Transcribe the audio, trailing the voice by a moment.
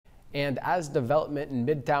And as development in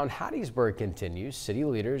Midtown Hattiesburg continues, city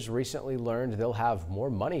leaders recently learned they'll have more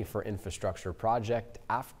money for infrastructure project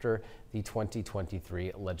after the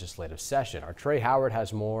 2023 legislative session. Our Trey Howard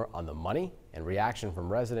has more on the money and reaction from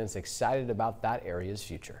residents excited about that area's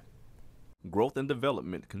future. Growth and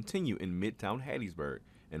development continue in Midtown Hattiesburg,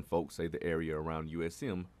 and folks say the area around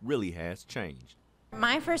USM really has changed.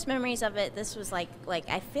 My first memories of it, this was like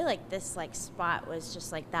I feel like this spot was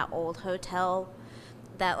just like that old hotel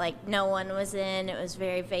that no one was in. It was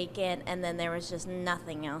very vacant, and then there was just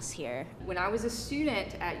nothing else here. When I was a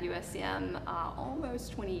student at USM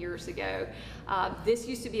almost 20 years ago, this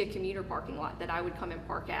used to be a commuter parking lot that I would come and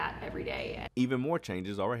park at every day. Even more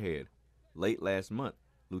changes are ahead. Late last month,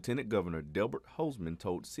 Lieutenant Governor Delbert Hosemann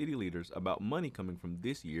told city leaders about money coming from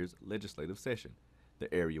this year's legislative session.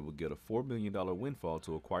 The area will get a $4 million windfall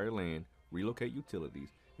to acquire land, relocate utilities,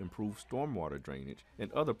 improve stormwater drainage,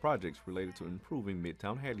 and other projects related to improving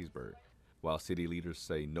Midtown Hattiesburg. While city leaders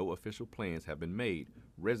say no official plans have been made,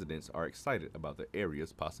 residents are excited about the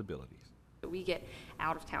area's possibilities. We get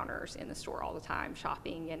out-of-towners in the store all the time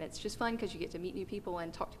shopping, and it's just fun because you get to meet new people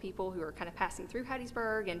and talk to people who are kind of passing through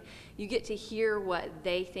Hattiesburg, and you get to hear what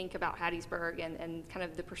they think about Hattiesburg and kind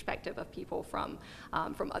of the perspective of people from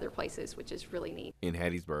other places, which is really neat. In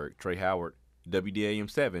Hattiesburg, Trey Howard, WDAM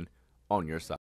 7, on your side.